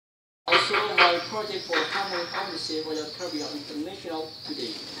show my project for HUMAINI Pharmacy Royal Carnival International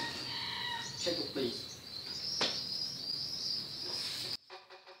today. Check it please.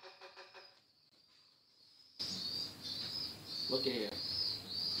 Look here.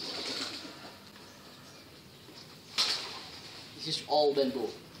 This is all bamboo.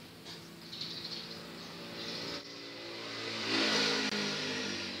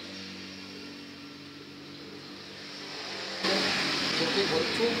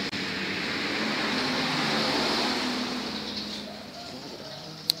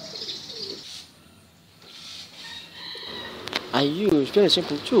 I use very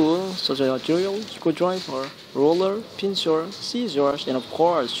simple tools such as a drill, screwdriver, roller, pincer, scissors, and of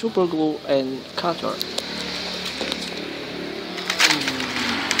course super glue and cutter.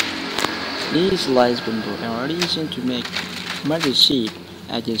 These slice bamboo are easy to make magic sheet.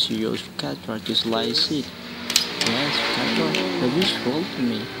 I just use cutter to slice it. Yes, cutters are useful to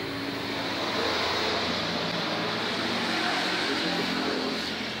me.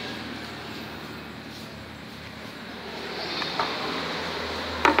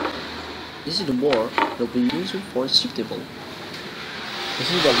 This is the board that we use for shiftable.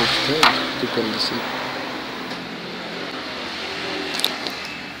 This is double stage to clean the seat.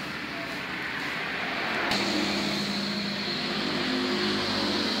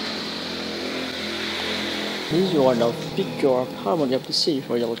 This is one of picture of harmony of the seat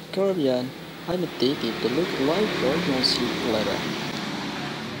for Royal Caribbean. I imitated the look like the original seat leather.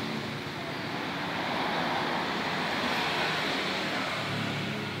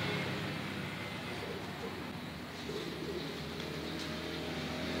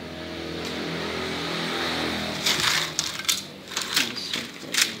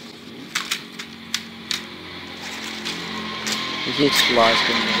 These slices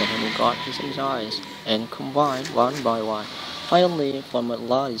can be got to some size and combined one by one, finally form a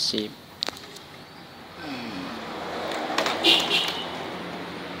large shape.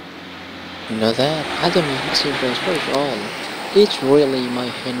 You know that I don't need simple at all. It's really my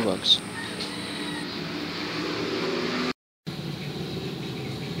handworks.